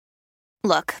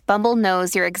Look, Bumble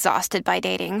knows you're exhausted by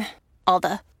dating. All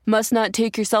the must not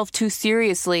take yourself too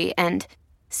seriously and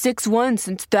 6'1"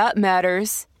 since that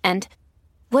matters. And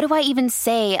what do I even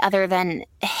say other than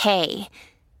hey?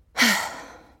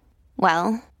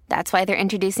 Well, that's why they're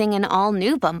introducing an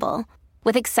all-new Bumble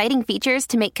with exciting features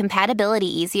to make compatibility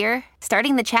easier,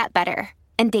 starting the chat better,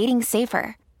 and dating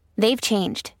safer. They've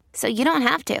changed, so you don't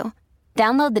have to.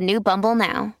 Download the new Bumble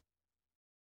now.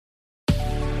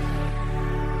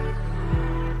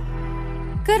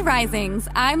 Good Risings,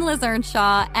 I'm Liz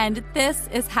Earnshaw, and this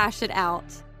is Hash It Out.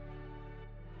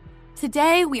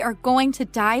 Today, we are going to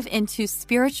dive into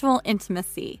spiritual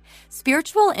intimacy.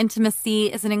 Spiritual intimacy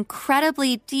is an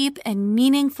incredibly deep and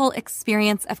meaningful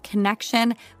experience of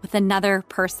connection with another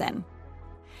person.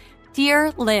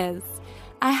 Dear Liz,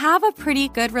 I have a pretty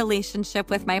good relationship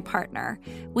with my partner.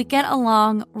 We get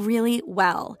along really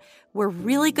well. We're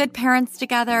really good parents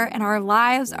together, and our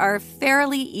lives are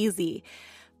fairly easy.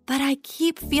 But I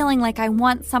keep feeling like I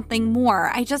want something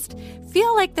more. I just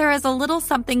feel like there is a little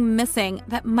something missing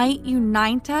that might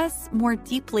unite us more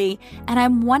deeply, and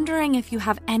I'm wondering if you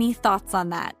have any thoughts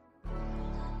on that.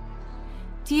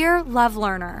 Dear Love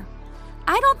Learner,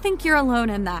 I don't think you're alone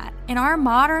in that. In our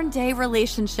modern day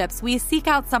relationships, we seek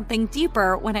out something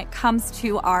deeper when it comes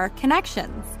to our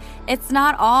connections. It's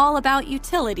not all about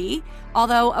utility,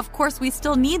 although of course we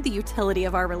still need the utility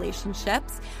of our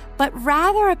relationships, but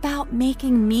rather about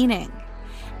making meaning.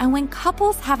 And when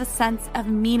couples have a sense of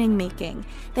meaning making,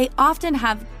 they often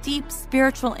have deep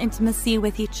spiritual intimacy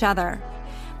with each other.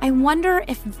 I wonder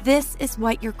if this is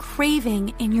what you're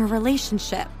craving in your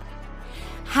relationship.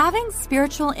 Having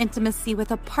spiritual intimacy with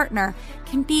a partner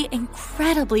can be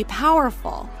incredibly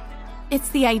powerful. It's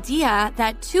the idea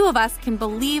that two of us can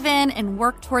believe in and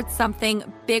work towards something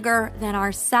bigger than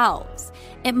ourselves.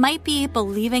 It might be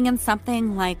believing in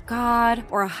something like God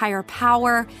or a higher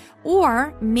power,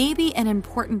 or maybe an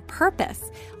important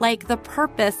purpose, like the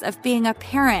purpose of being a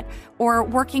parent or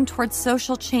working towards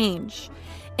social change.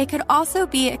 It could also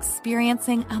be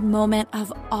experiencing a moment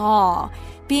of awe,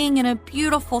 being in a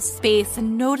beautiful space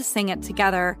and noticing it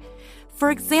together.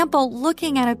 For example,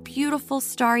 looking at a beautiful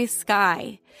starry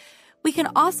sky. We can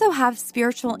also have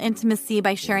spiritual intimacy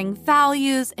by sharing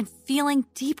values and feeling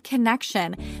deep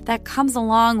connection that comes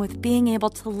along with being able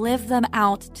to live them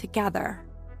out together.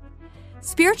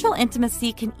 Spiritual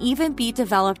intimacy can even be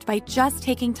developed by just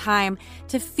taking time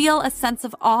to feel a sense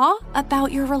of awe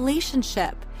about your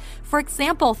relationship. For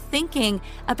example, thinking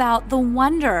about the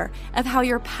wonder of how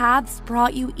your paths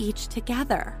brought you each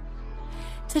together.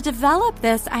 To develop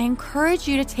this, I encourage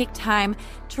you to take time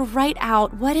to write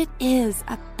out what it is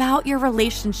about your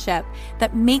relationship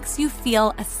that makes you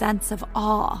feel a sense of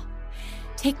awe.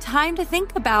 Take time to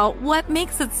think about what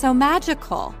makes it so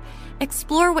magical.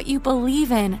 Explore what you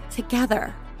believe in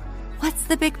together. What's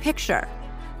the big picture?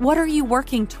 What are you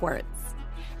working towards?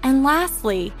 And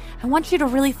lastly, I want you to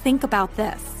really think about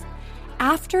this.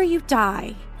 After you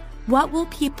die, what will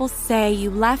people say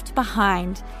you left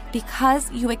behind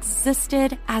because you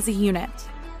existed as a unit?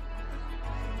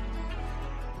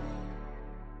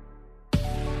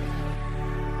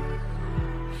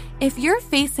 If you're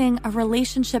facing a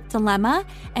relationship dilemma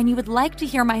and you would like to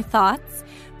hear my thoughts,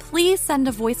 please send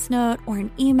a voice note or an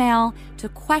email to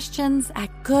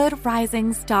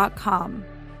questions@goodrisings.com.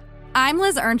 I'm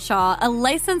Liz Earnshaw, a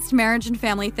licensed marriage and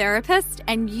family therapist,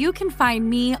 and you can find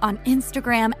me on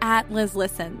Instagram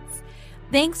 @LizListens.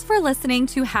 Thanks for listening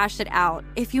to Hash It Out.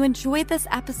 If you enjoyed this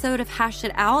episode of Hash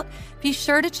It Out, be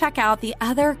sure to check out the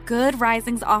other Good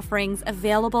Risings offerings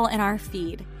available in our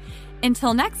feed.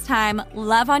 Until next time,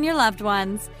 love on your loved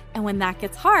ones, and when that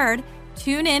gets hard,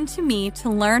 tune in to me to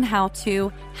learn how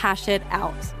to hash it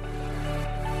out.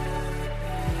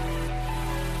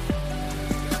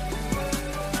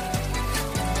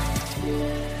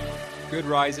 Good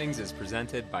Risings is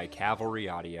presented by Cavalry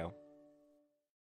Audio.